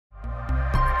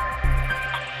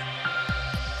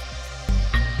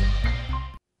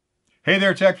Hey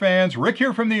there tech fans, Rick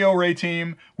here from the OREI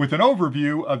team with an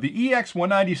overview of the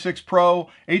EX-196PRO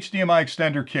HDMI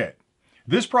Extender Kit.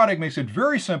 This product makes it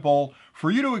very simple for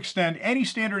you to extend any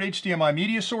standard HDMI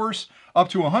media source up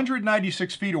to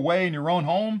 196 feet away in your own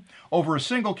home over a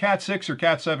single Cat6 or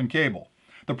Cat7 cable.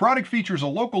 The product features a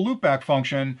local loopback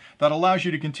function that allows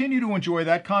you to continue to enjoy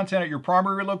that content at your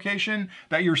primary location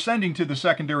that you're sending to the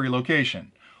secondary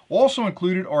location. Also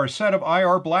included are a set of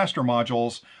IR blaster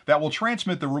modules that will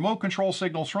transmit the remote control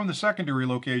signals from the secondary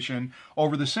location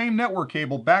over the same network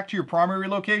cable back to your primary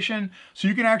location so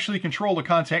you can actually control the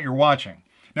content you're watching.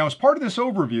 Now, as part of this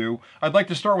overview, I'd like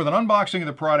to start with an unboxing of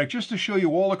the product just to show you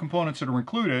all the components that are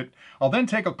included. I'll then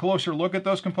take a closer look at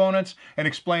those components and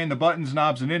explain the buttons,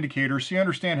 knobs, and indicators so you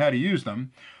understand how to use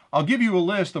them. I'll give you a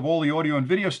list of all the audio and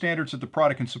video standards that the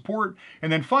product can support, and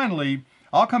then finally,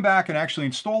 I'll come back and actually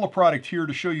install the product here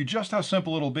to show you just how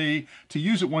simple it'll be to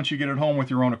use it once you get it home with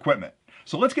your own equipment.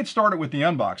 So let's get started with the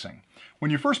unboxing.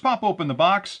 When you first pop open the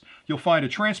box, you'll find a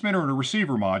transmitter and a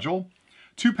receiver module,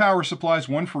 two power supplies,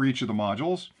 one for each of the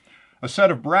modules, a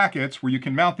set of brackets where you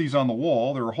can mount these on the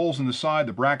wall. There are holes in the side,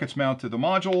 the brackets mount to the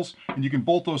modules, and you can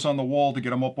bolt those on the wall to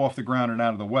get them up off the ground and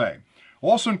out of the way.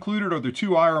 Also included are the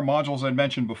two IR modules I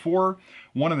mentioned before,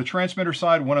 one on the transmitter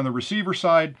side, one on the receiver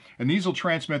side, and these will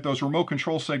transmit those remote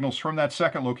control signals from that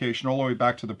second location all the way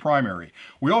back to the primary.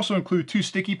 We also include two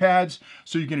sticky pads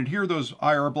so you can adhere those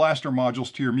IR blaster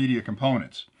modules to your media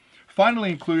components.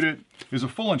 Finally included is a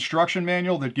full instruction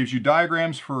manual that gives you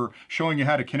diagrams for showing you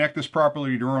how to connect this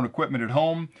properly to your own equipment at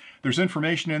home. There's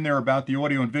information in there about the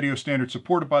audio and video standards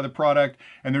supported by the product,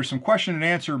 and there's some question and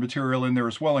answer material in there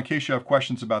as well in case you have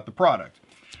questions about the product.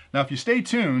 Now, if you stay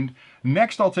tuned,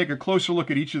 next I'll take a closer look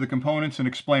at each of the components and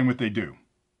explain what they do.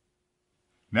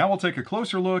 Now we'll take a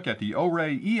closer look at the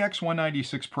OREI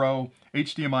EX-196PRO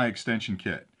HDMI extension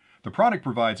kit. The product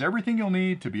provides everything you'll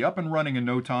need to be up and running in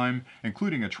no time,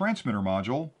 including a transmitter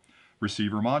module,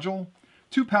 receiver module,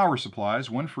 two power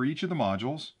supplies, one for each of the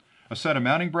modules, a set of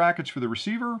mounting brackets for the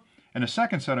receiver, and a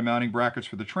second set of mounting brackets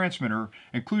for the transmitter,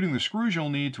 including the screws you'll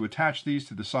need to attach these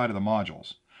to the side of the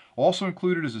modules. Also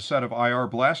included is a set of IR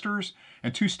blasters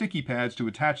and two sticky pads to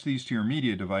attach these to your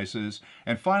media devices,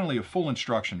 and finally a full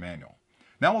instruction manual.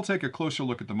 Now we'll take a closer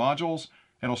look at the modules,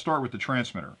 and I'll start with the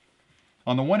transmitter.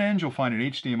 On the one end, you'll find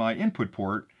an HDMI input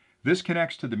port. This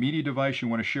connects to the media device you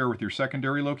want to share with your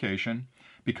secondary location.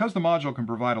 Because the module can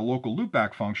provide a local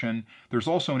loopback function, there's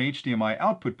also an HDMI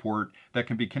output port that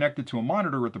can be connected to a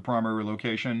monitor at the primary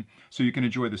location so you can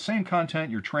enjoy the same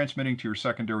content you're transmitting to your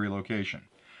secondary location.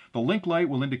 The link light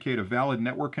will indicate a valid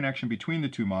network connection between the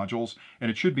two modules,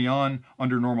 and it should be on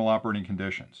under normal operating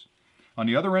conditions. On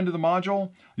the other end of the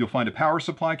module, you'll find a power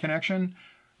supply connection.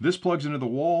 This plugs into the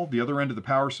wall. The other end of the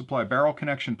power supply barrel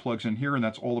connection plugs in here, and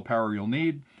that's all the power you'll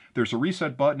need. There's a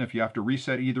reset button if you have to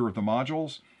reset either of the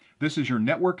modules. This is your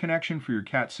network connection for your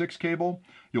Cat6 cable.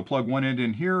 You'll plug one end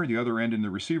in here, the other end in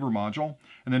the receiver module.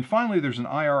 And then finally, there's an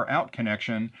IR out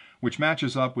connection, which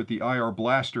matches up with the IR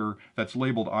blaster that's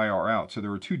labeled IR out. So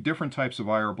there are two different types of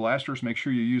IR blasters. Make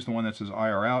sure you use the one that says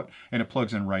IR out, and it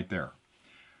plugs in right there.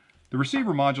 The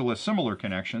receiver module has similar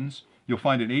connections. You'll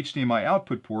find an HDMI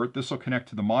output port. This will connect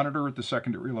to the monitor at the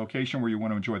secondary location where you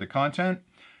want to enjoy the content.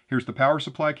 Here's the power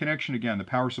supply connection. Again, the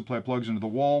power supply plugs into the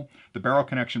wall. The barrel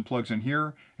connection plugs in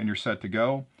here, and you're set to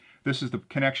go. This is the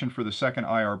connection for the second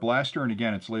IR blaster, and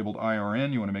again, it's labeled IR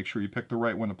in. You want to make sure you pick the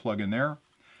right one to plug in there.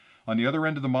 On the other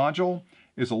end of the module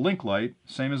is a link light,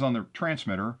 same as on the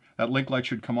transmitter. That link light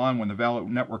should come on when the valid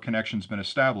network connection's been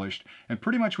established. And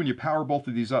pretty much when you power both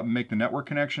of these up and make the network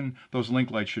connection, those link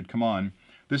lights should come on.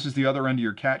 This is the other end of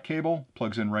your Cat cable,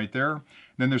 plugs in right there.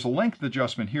 Then there's a length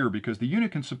adjustment here because the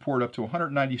unit can support up to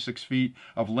 196 feet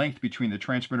of length between the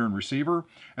transmitter and receiver,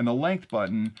 and the length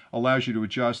button allows you to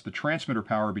adjust the transmitter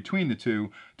power between the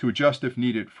two to adjust if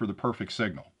needed for the perfect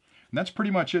signal. And that's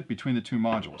pretty much it between the two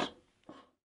modules.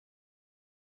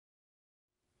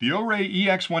 The OREI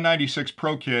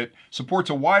EX-196PRO kit supports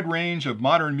a wide range of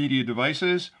modern media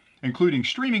devices, including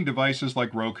streaming devices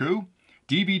like Roku,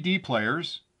 DVD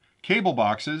players, cable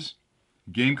boxes,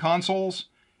 game consoles,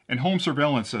 and home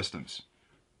surveillance systems.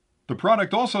 The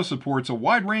product also supports a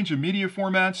wide range of media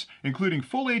formats, including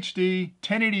Full HD,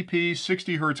 1080p,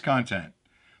 60 Hz content.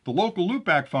 The local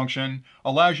loopback function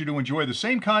allows you to enjoy the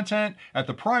same content at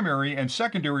the primary and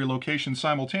secondary locations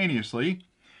simultaneously.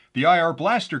 The IR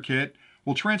blaster kit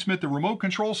will transmit the remote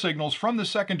control signals from the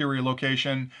secondary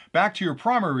location back to your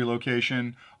primary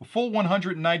location, a full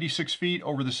 196 feet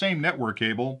over the same network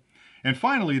cable. And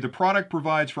finally, the product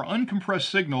provides for uncompressed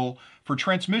signal for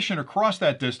transmission across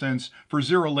that distance for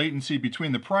zero latency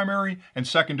between the primary and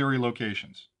secondary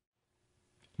locations.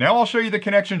 Now I'll show you the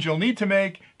connections you'll need to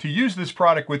make to use this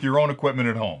product with your own equipment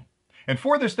at home. And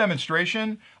for this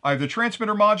demonstration, I have the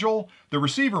transmitter module, the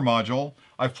receiver module.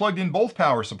 I've plugged in both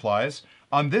power supplies.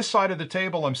 On this side of the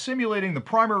table, I'm simulating the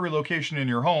primary location in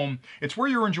your home. It's where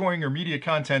you're enjoying your media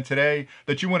content today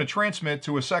that you want to transmit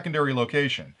to a secondary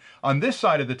location. On this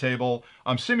side of the table,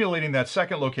 I'm simulating that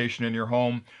second location in your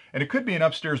home, and it could be an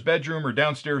upstairs bedroom or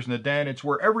downstairs in the den. It's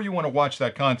wherever you want to watch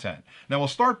that content. Now we'll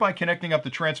start by connecting up the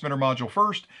transmitter module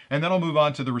first, and then I'll move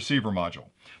on to the receiver module.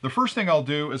 The first thing I'll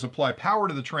do is apply power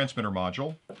to the transmitter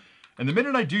module. And the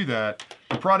minute I do that,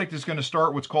 the product is going to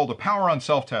start what's called a power on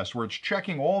self-test, where it's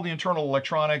checking all the internal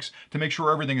electronics to make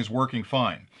sure everything is working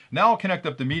fine. Now I'll connect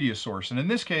up the media source, and in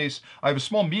this case, I have a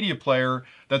small media player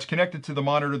that's connected to the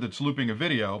monitor that's looping a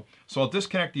video. So I'll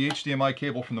disconnect the HDMI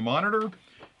cable from the monitor,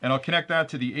 and I'll connect that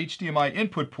to the HDMI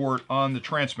input port on the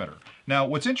transmitter. Now,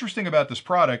 what's interesting about this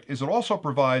product is it also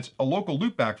provides a local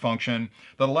loopback function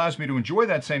that allows me to enjoy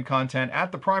that same content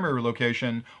at the primary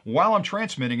location while I'm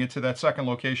transmitting it to that second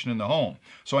location in the home.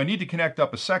 So I need to connect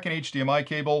up a second HDMI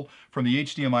cable from the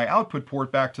HDMI output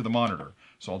port back to the monitor.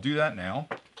 So I'll do that now.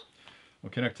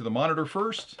 We'll connect to the monitor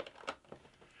first,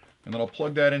 and then I'll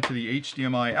plug that into the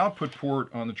HDMI output port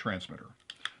on the transmitter.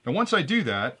 Now, once I do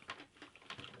that,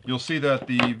 you'll see that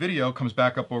the video comes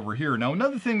back up over here. Now,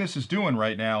 another thing this is doing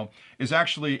right now is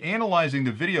actually analyzing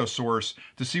the video source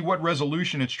to see what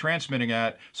resolution it's transmitting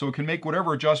at, so it can make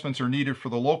whatever adjustments are needed for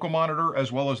the local monitor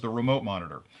as well as the remote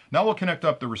monitor. Now we'll connect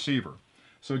up the receiver.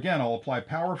 So again, I'll apply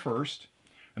power first,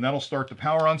 and that'll start the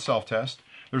power on self-test.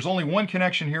 There's only one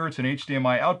connection here. It's an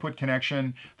HDMI output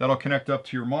connection that'll connect up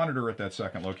to your monitor at that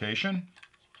second location.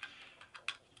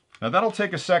 Now that'll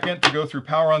take a second to go through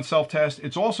power on self-test.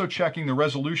 It's also checking the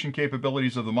resolution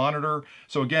capabilities of the monitor.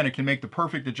 So again, it can make the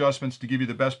perfect adjustments to give you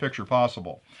the best picture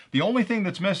possible. The only thing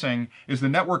that's missing is the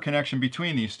network connection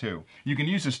between these two. You can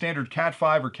use a standard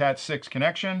Cat5 or Cat6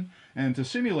 connection. And to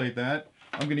simulate that,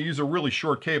 I'm going to use a really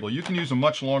short cable. You can use a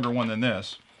much longer one than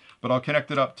this, but I'll connect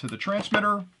it up to the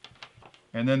transmitter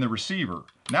and then the receiver.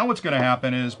 Now what's going to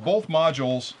happen is both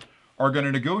modules are going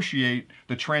to negotiate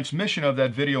the transmission of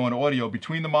that video and audio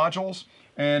between the modules,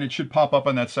 and it should pop up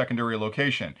on that secondary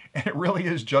location. And it really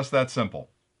is just that simple.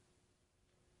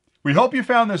 We hope you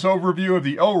found this overview of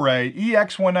the OREI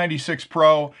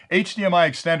EX-196PRO HDMI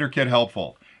Extender Kit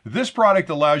helpful. This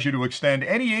product allows you to extend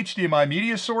any HDMI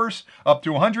media source up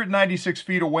to 196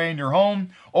 feet away in your home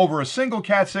over a single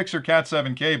Cat6 or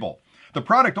Cat7 cable. The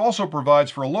product also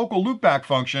provides for a local loopback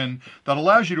function that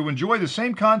allows you to enjoy the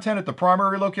same content at the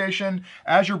primary location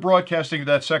as you're broadcasting to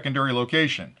that secondary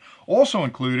location. Also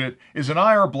included is an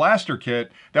IR blaster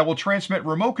kit that will transmit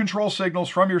remote control signals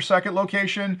from your second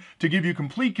location to give you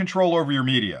complete control over your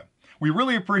media. We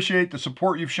really appreciate the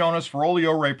support you've shown us for all the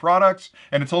OREI products,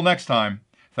 and until next time,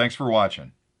 thanks for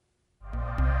watching.